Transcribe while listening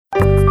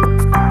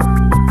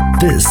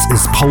This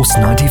is Pulse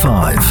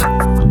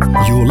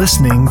 95. You're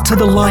listening to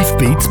the Life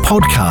Beats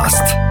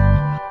podcast.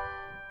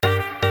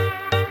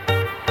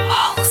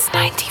 Pulse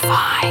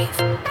 95.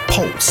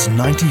 Pulse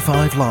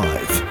 95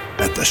 Live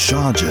at the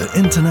Sharjah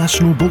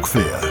International Book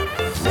Fair.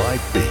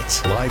 Live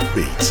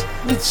Beats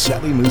with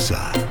Sally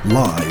Musa.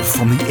 Live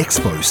from the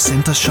Expo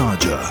Centre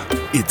Sharjah.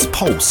 It's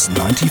Pulse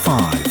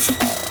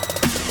 95.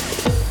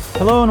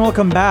 Hello and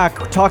welcome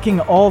back,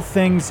 talking all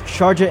things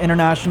Sharjah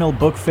International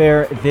Book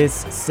Fair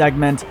this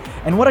segment.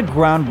 And what a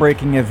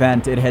groundbreaking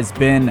event it has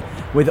been,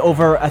 with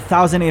over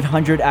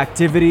 1,800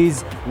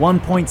 activities,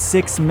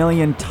 1.6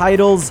 million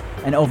titles,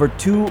 and over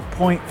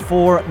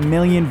 2.4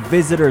 million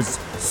visitors.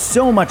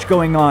 So much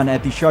going on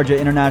at the Sharjah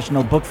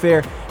International Book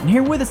Fair. And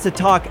here with us to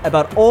talk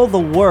about all the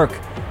work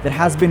that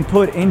has been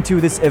put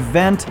into this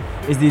event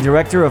is the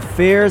Director of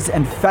Fairs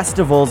and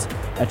Festivals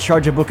at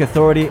Sharjah Book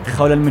Authority,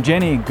 Khoula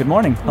Mujaini. Good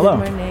morning. Hello.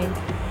 Good morning.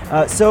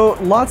 So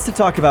lots to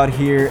talk about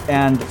here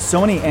and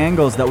so many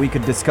angles that we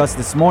could discuss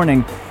this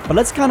morning. But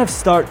let's kind of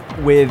start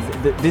with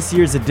this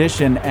year's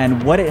edition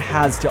and what it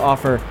has to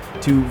offer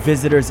to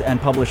visitors and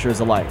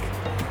publishers alike.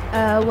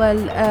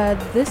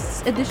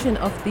 This edition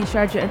of the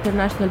Sharjah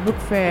International Book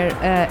Fair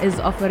is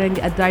offering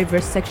a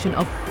diverse section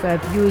of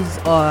views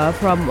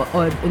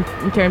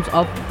in terms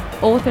of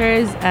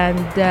authors and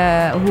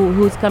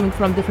who's coming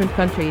from different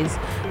countries.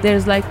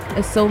 There's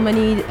so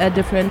many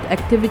different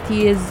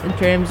activities in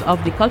terms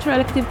of the cultural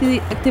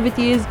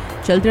activities,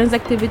 children's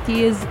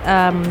activities,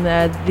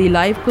 the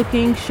live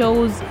cooking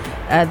shows,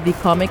 the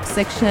comic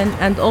section,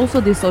 and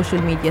also the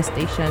social media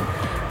station.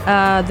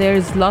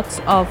 There's lots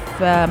of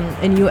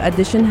a new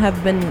addition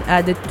have been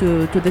added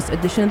to this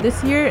edition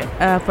this year.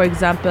 For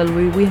example,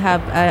 we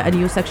have a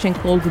new section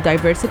called the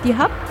Diversity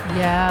Hub.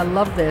 Yeah, I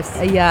love this.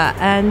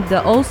 And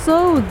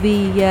also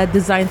the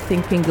Design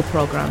Thinking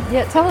program.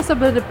 Yeah, tell us a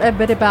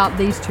bit about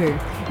these two.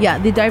 Yeah,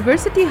 the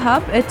Diversity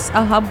Hub, it's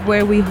a hub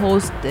where we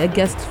host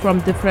guests from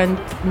different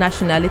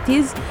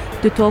nationalities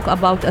to talk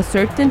about a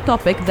certain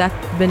topic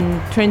that's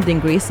been trending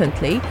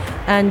recently.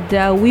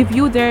 And we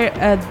view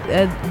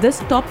this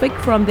topic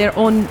from their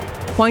own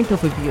point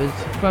of views.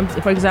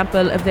 For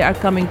example, if they are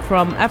coming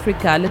from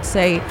Africa, let's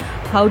say,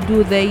 how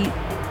do they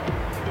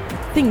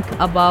think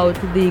about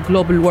the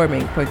global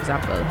warming, for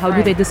example? How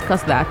do they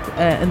discuss that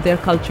in their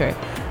culture?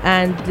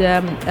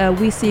 And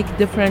we seek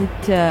different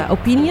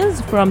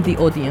opinions from the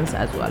audience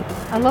as well.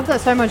 I love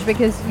that so much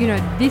because,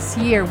 this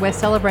year we're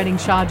celebrating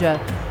Sharjah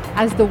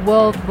as the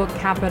World Book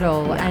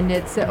Capital, and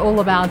it's all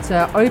about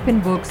open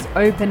books,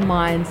 open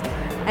minds,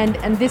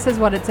 and this is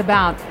what it's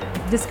about,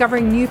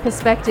 discovering new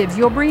perspectives.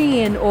 You're bringing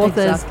in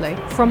authors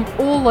from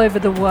all over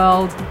the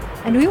world,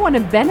 and we want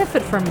to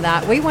benefit from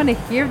that. We want to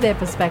hear their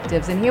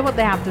perspectives and hear what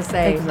they have to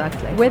say,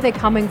 where they're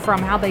coming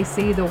from, how they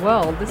see the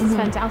world. This is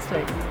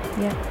fantastic.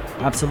 Yeah.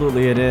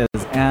 Absolutely it is.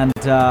 And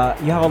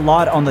you have a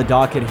lot on the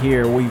docket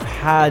here. We've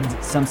had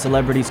some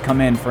celebrities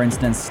come in, for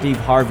instance, Steve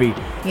Harvey.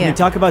 Can you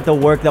talk about the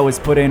work that was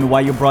put in,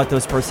 why you brought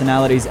those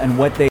personalities, and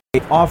what they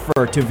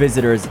offer to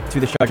visitors to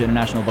the Sharjah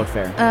International Book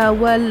Fair?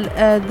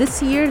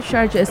 This year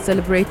Sharjah is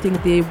celebrating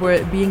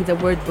being the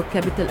World Book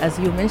Capital, as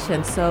you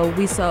mentioned. So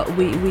we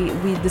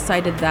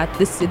decided that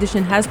this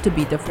edition has to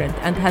be different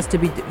and has to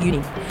be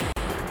unique.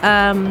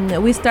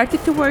 We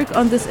started to work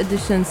on this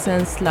edition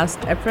since last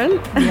April.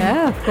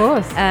 Yeah, of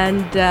course.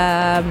 And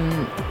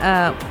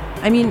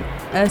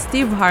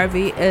Steve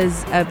Harvey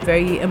is a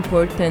very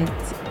important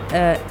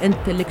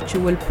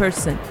intellectual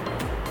person.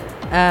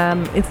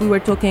 If we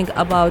were talking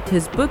about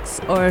his books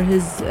or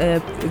his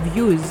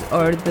views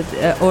or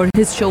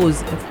his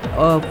shows,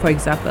 for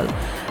example,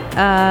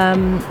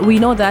 we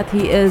know that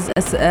he is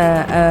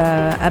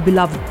a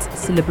beloved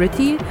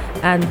celebrity,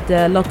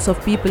 and lots of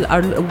people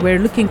were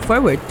looking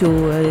forward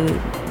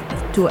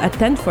to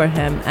attend for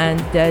him and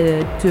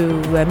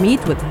to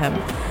meet with him.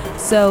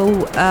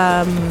 So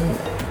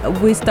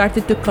we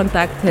started to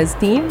contact his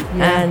team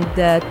and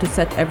to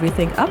set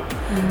everything up.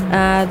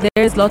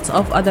 There's lots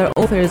of other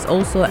authors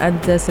also,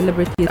 and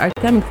celebrities are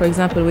coming. For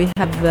example, we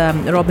have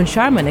Robin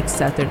Sharma next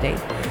Saturday.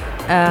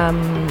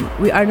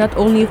 We are not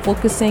only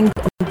focusing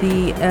on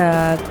the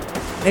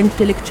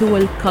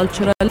intellectual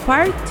cultural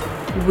part.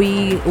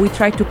 We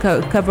try to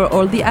cover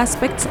all the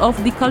aspects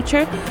of the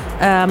culture.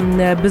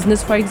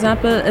 Business, for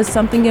example, is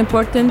something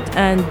important,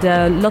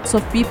 and lots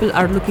of people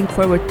are looking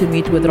forward to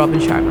meet with Robin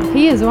Sharma.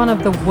 He is one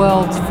of the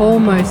world's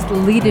foremost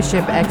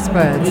leadership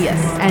experts. Yes.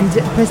 And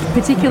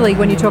particularly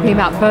when you're talking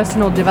about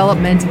personal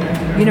development,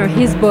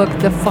 his book,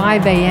 The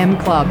 5 a.m.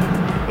 Club,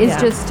 is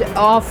just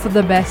off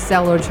the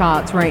bestseller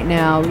charts right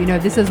now.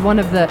 This is one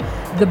of the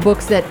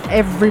books that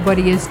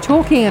everybody is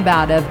talking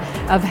about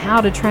of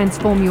how to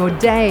transform your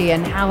day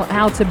and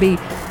how to be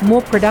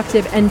more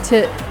productive and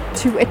to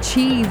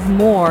achieve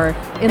more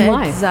in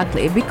life.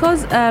 Exactly,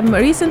 because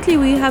recently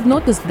we have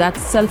noticed that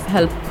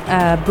self-help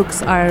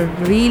books are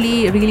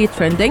really, really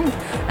trending,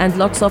 and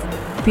lots of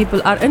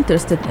people are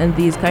interested in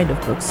these kind of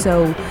books.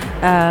 So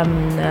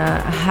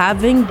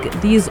having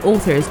these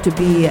authors to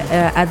be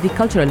at the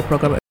cultural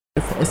program of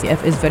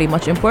SCF is very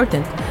much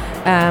important.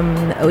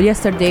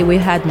 Yesterday we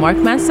had Mark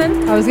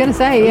Manson. I was going to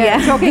say,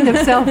 Yeah. talking of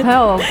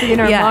self-help,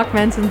 Yeah. Mark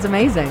Manson's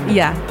amazing.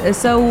 Yeah,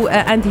 so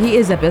and he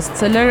is a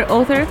bestseller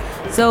author.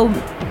 So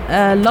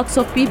lots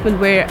of people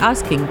were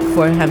asking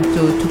for him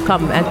to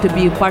come and to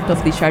be part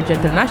of the Sharjah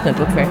International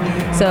Book Fair.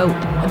 So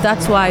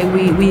that's why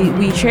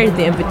we shared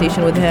the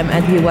invitation with him,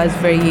 and he was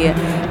very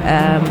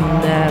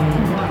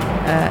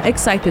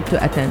excited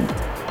to attend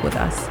with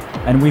us.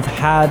 And we've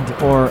had,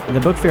 or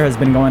the book fair has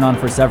been going on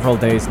for several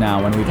days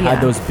now, and we've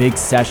had those big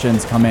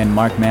sessions come in,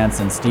 Mark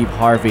Manson, Steve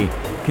Harvey.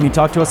 Can you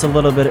talk to us a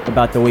little bit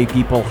about the way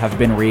people have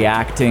been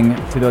reacting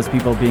to those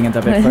people being at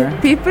the book fair?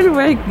 People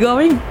were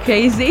going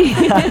crazy.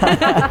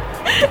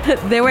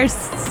 They were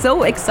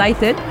so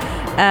excited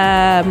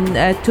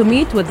to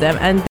meet with them,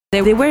 and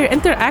they were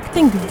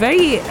interacting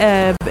very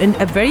in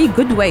a very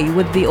good way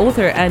with the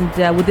author and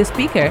with the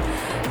speaker.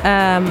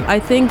 I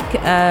think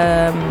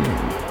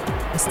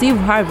Steve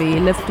Harvey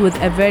left with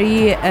a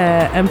very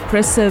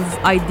impressive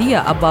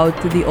idea about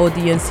the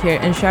audience here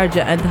in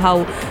Sharjah and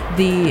how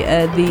the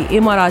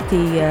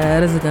Emirati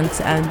residents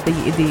and the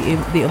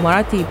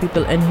Emirati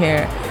people in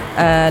here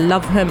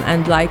love him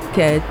and like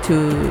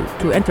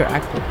to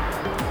interact with.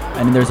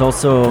 And there's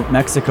also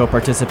Mexico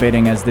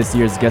participating as this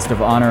year's guest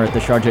of honor at the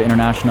Sharjah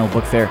International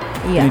Book Fair.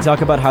 Can you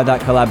talk about how that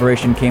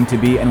collaboration came to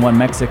be and what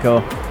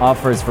Mexico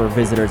offers for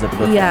visitors at the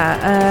book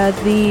fair?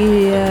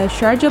 The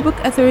Sharjah Book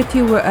Authority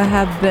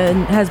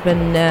has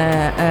been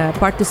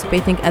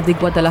participating at the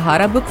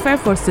Guadalajara Book Fair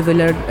for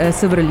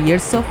several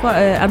years so far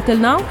until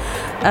now.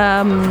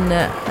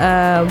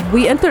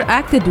 We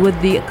interacted with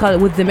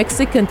the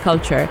Mexican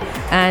culture,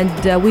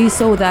 and we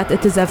saw that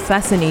it is a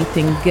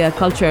fascinating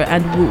culture,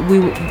 and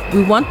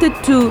we wanted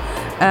to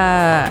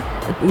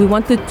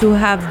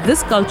have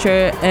this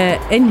culture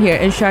in here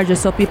in Sharjah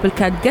so people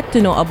can get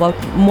to know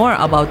more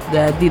about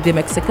the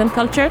Mexican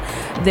culture.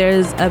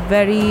 There's a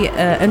very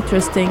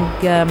interesting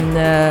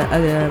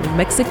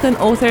Mexican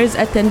authors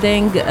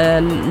attending,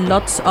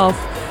 lots of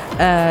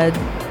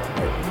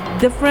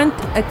different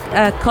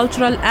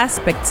cultural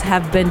aspects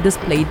have been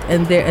displayed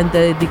in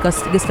the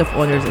guest of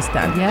honors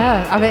stand.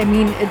 Yeah, I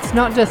mean, it's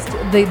not just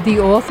the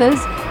authors,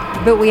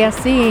 but we are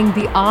seeing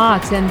the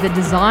art and the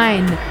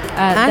design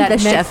and the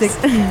chefs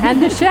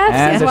and the chefs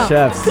And as the well.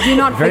 chefs. Do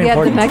not Very forget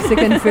important. the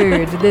Mexican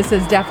food. This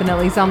is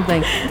definitely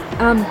something.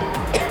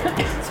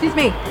 Excuse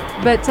me,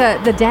 but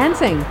the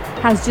dancing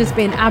has just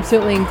been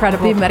absolutely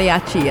incredible. The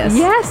mariachi, yes.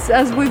 Yes,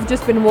 as we've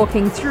just been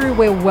walking through,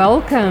 we're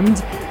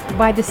welcomed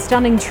by the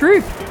stunning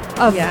troupe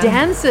of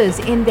dancers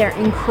in their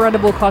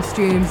incredible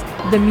costumes.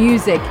 The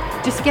music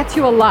just gets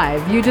you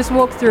alive. You just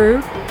walk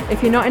through.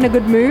 If you're not in a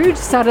good mood,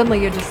 suddenly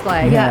you're just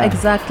like... Yeah,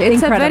 exactly.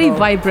 It's incredible. a very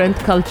vibrant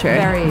culture.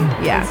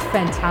 It's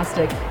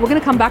fantastic. We're going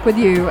to come back with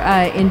you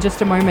in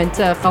just a moment,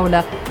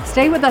 Khoula.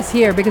 Stay with us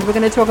here because we're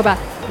going to talk about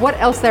what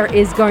else there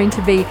is going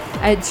to be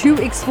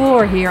to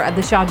explore here at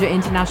the Sharjah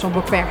International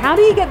Book Fair. How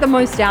do you get the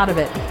most out of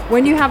it?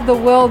 When you have the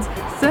world's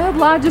third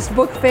largest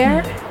book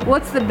fair,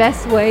 what's the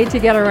best way to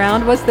get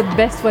around? What's the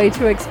best way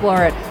to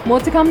explore it? More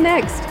to come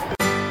next.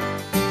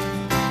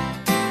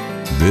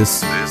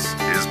 This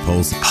is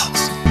Pulse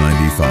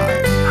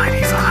 95.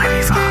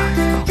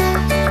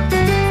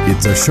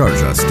 It's a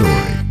Sharjah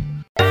story.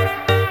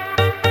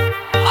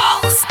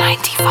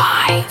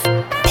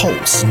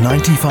 Pulse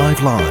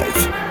 95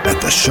 Live at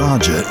the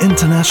Sharjah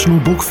International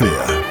Book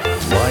Fair.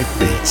 Live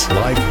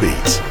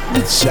beat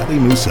with Sally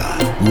Musa.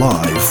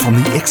 Live from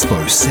the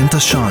Expo Centre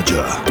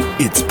Sharjah.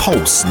 It's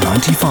Pulse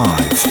 95.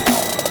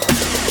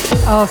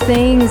 Oh,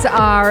 things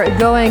are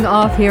going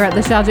off here at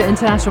the Sharjah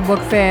International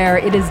Book Fair.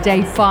 It is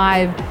day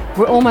 5.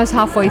 We're almost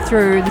halfway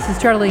through. This is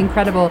totally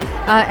incredible.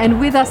 And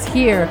with us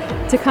here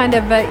to kind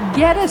of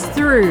get us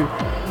through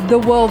the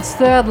world's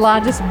third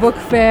largest book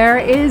fair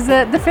is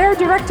the fair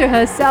director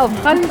herself,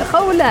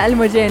 Khoula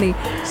Al-Mujaini.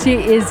 She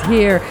is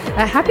here.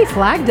 Happy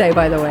Flag Day,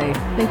 by the way.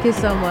 Thank you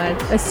so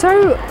much. It's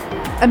so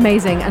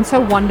amazing and so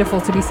wonderful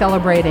to be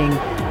celebrating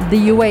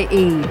the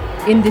UAE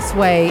in this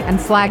way and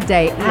Flag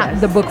Day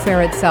at the book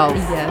fair itself.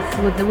 Yes,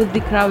 with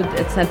the crowd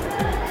itself.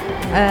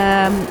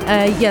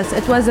 Yes,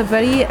 it was a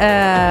very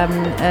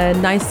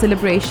nice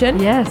celebration.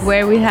 Yes,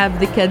 where we have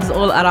the kids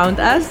all around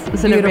us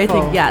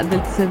celebrating.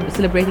 Beautiful.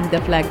 Celebrating the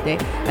Flag Day.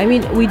 I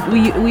mean,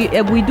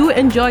 we do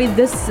enjoy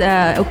this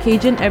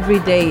occasion every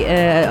day.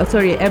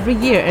 Every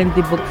year in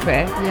the book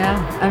fair.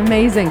 Yeah,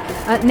 amazing.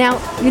 Now,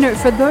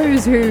 for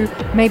those who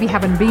maybe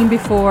haven't been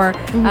before,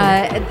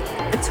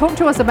 talk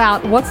to us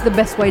about what's the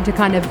best way to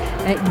kind of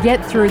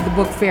get through the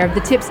book fair,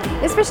 the tips,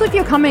 especially if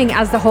you're coming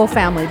as the whole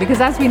family,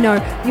 because as we know,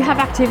 you have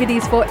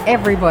activities for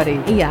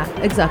everybody. Yeah,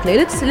 exactly.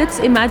 Let's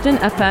imagine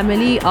a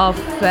family of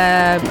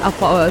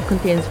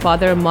contains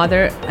father,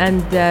 mother,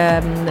 and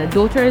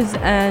daughters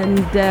and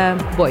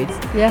boys.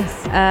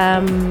 Yes.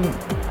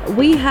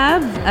 We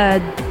have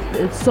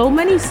so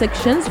many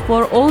sections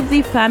for all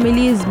the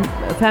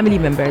family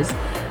members.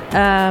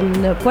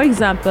 For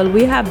example,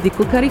 we have the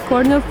cookery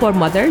corner for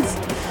mothers.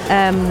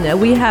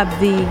 We have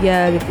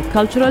the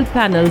cultural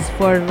panels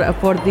for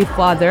the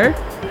father.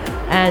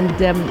 And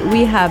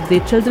we have the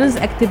children's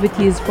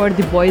activities for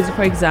the boys,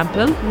 for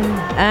example,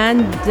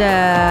 and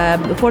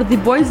for the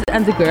boys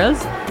and the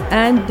girls.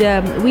 And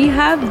we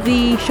have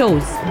the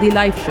shows, the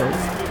live shows.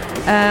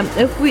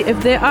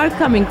 If they are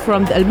coming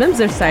from the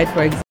Al-Mimzer side,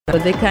 for example,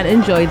 they can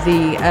enjoy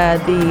the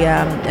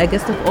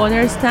guest of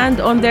honor stand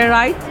on their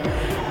right.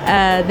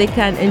 They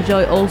can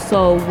enjoy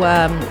also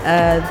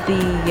the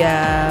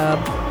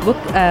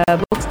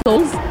book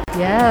stalls.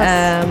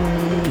 Yes.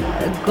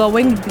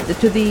 Going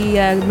to the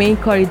main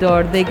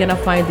corridor, they're gonna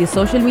find the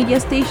social media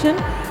station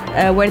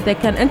where they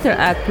can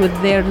interact with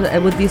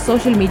the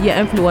social media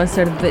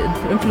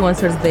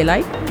influencers they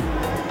like.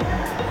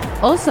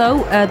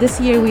 Also, this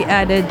year we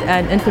added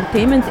an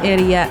entertainment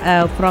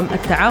area from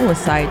Al-Ta'awun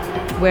side,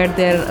 where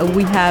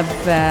we have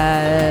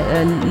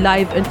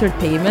live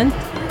entertainment,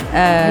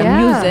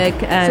 music,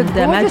 and it's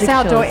a gorgeous magic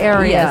outdoor shows.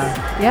 area.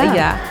 Yes.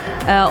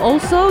 Yeah.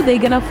 Also, they're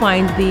gonna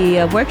find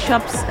the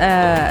workshops,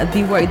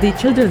 the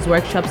children's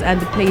workshops and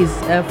the plays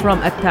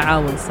from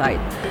Al-Ta'awun side.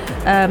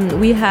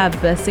 We have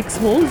 6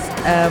 halls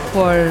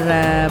for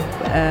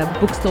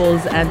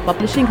bookstalls and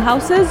publishing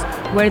houses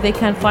where they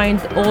can find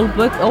all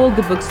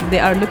the books they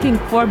are looking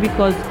for,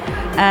 because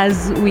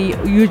as we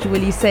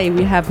usually say,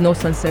 we have no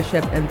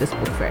censorship in this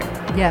book fair.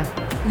 Yeah.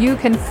 You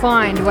can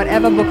find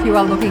whatever book you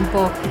are looking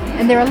for.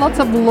 And there are lots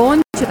of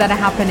launches that are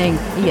happening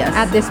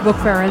at this book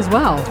fair as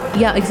well.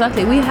 Yeah,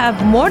 exactly. We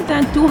have more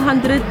than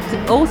 200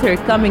 authors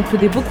coming to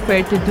the book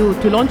fair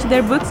to launch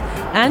their books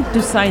and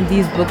to sign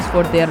these books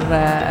for their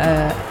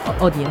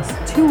audience.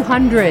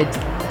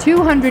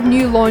 200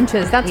 new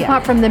launches. That's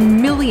apart from the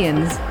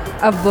millions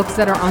of books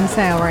that are on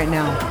sale right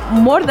now.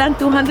 More than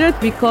 200,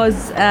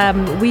 because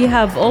we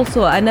have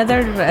also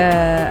another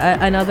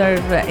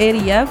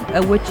area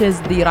which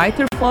is the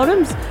writer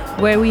forums,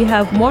 where we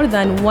have more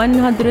than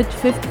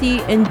 150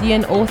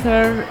 Indian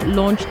authors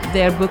launched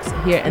their books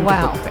here in the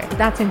book fair.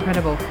 That's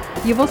incredible.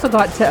 You've also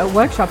got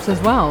workshops as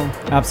well.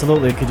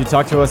 Absolutely. Could you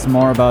talk to us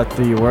more about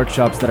the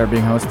workshops that are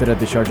being hosted at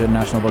the Sharjah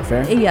International Book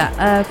Fair?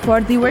 Yeah, for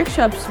the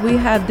workshops, we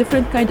have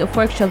different kind of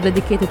workshops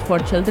dedicated for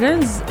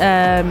children's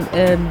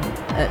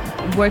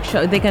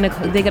workshop.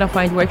 They're gonna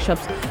find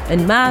workshops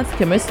in math,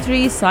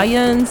 chemistry,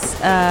 science,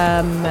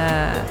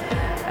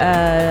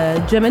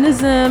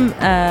 Geminism,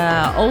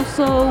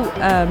 also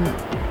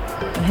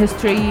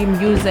history,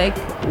 music.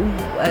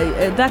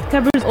 That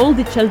covers all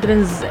the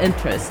children's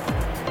interests.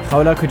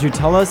 Khoula, could you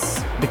tell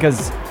us,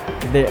 because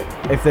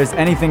if there's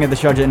anything at the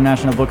Sharjah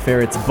International Book Fair,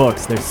 it's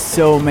books. There's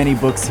so many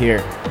books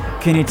here.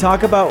 Can you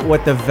talk about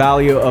what the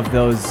value of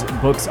those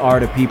books are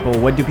to people?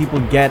 What do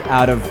people get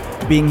out of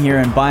being here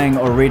and buying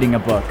or reading a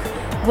book?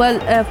 Well,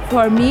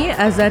 for me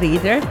as a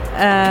reader,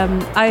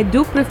 I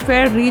do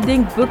prefer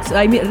reading books.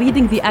 I mean,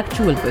 reading the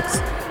actual books.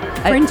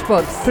 Printed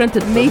books.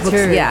 Me books,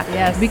 too. Yeah.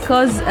 Yes.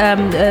 Because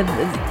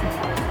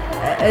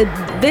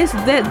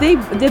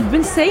they've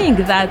been saying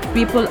that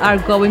people are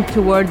going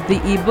toward the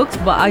ebooks,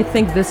 but I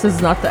think this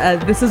is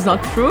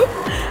not true,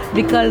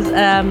 because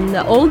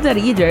all the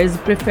readers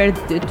prefer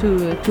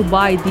to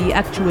buy the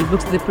actual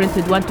books, the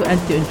printed one, and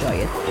to enjoy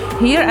it.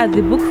 Here at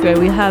the book fair,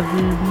 we have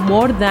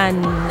more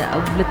than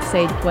let's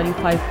say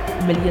 25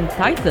 million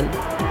titles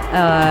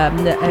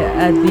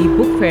at the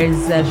book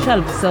fair's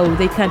shelf, so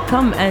they can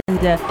come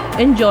and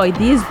enjoy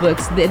these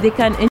books. They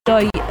can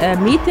enjoy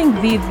meeting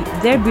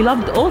their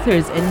beloved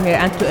authors in here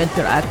and to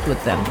interact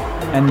with them.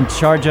 And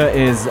Sharjah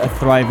is a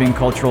thriving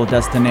cultural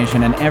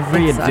destination, and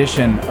every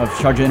edition of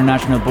Sharjah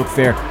International Book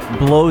Fair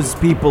blows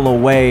people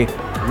away.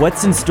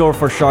 What's in store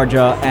for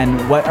Sharjah, and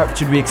what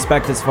should we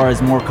expect as far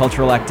as more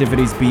cultural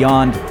activities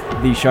beyond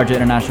the Sharjah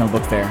International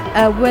Book Fair?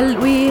 Well,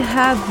 we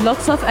have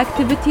lots of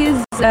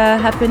activities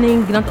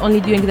happening, not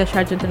only during the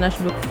Sharjah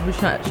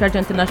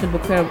International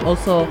Book Fair,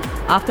 also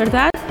after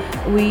that.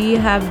 We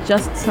have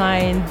just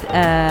signed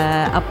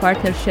a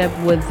partnership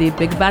with the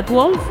Big Bad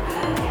Wolf,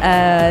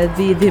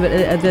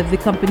 the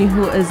company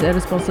who is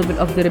responsible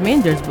of the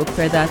Remainders Book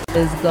Fair, that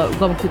is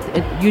going to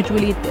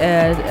usually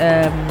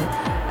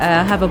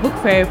have a book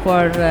fair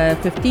for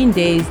 15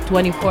 days,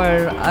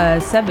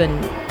 24/7.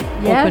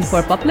 Yes. Open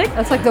for public.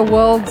 That's like the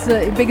world's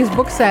biggest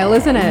book sale,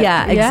 isn't it?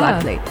 Yeah,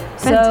 exactly.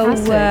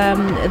 Fantastic. So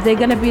there are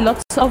going to be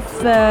lots of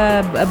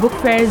book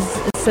fairs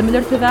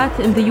similar to that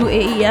in the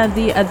UAE and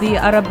the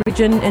Arab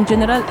region in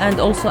general, and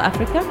also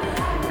Africa.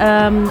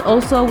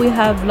 Also, we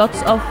have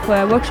lots of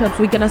workshops.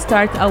 We're going to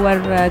start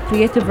our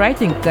creative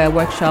writing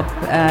workshop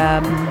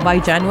by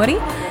January.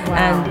 Wow.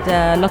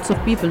 And lots of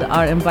people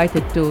are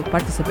invited to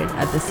participate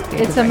at this.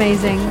 It's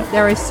amazing.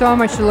 There is so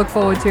much to look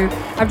forward to.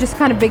 I've just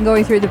kind of been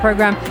going through the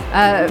program.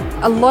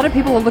 A lot of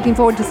people are looking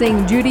forward to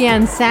seeing Judy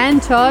Ann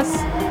Santos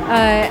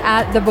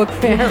at the book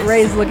fair. Yes.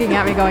 Ray's looking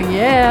at me going,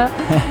 yeah.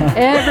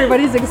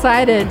 Everybody's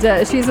excited.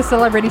 She's a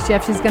celebrity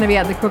chef. She's going to be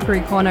at the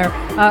Cookery Corner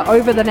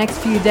over the next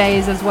few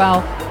days as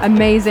well.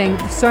 Amazing.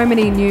 So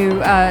many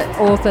new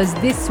authors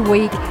this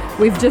week.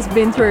 We've just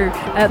been through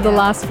the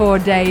last 4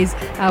 days.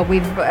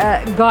 We've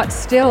got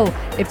still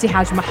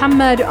Ibtihaj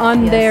Muhammad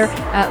on there,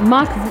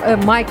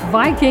 Mike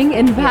Viking,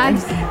 in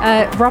fact,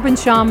 Robin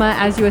Sharma,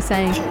 as you were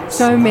saying.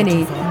 So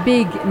many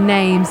big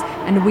names,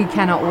 and we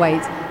cannot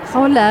wait.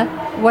 Khoula,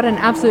 what an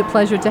absolute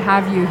pleasure to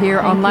have you here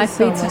on Life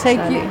so Beats to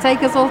much,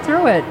 take us all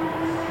through it.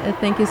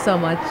 Thank you so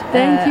much.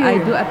 Thank you. I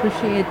do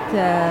appreciate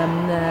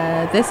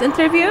this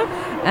interview,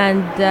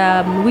 and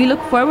we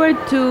look forward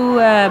to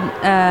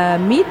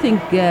meeting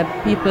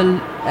people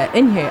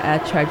in here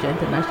at Sharjah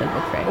International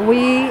Book Fair.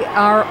 We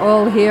are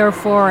all here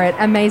for it.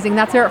 Amazing.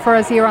 That's it for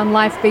us here on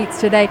Life Beats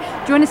today.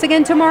 Join us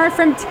again tomorrow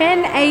from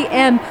 10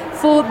 a.m.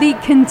 for the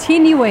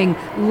continuing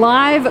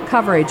live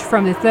coverage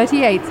from the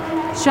 38th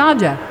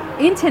Sharjah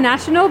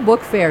International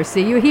Book Fair.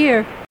 See you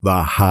here.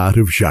 The heart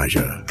of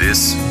Sharjah.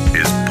 This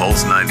is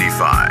Pulse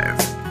 95.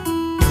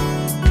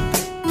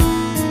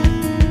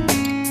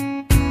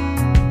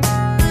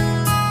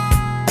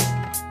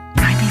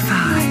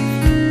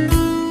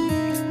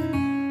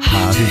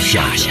 Heart of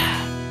Sharjah.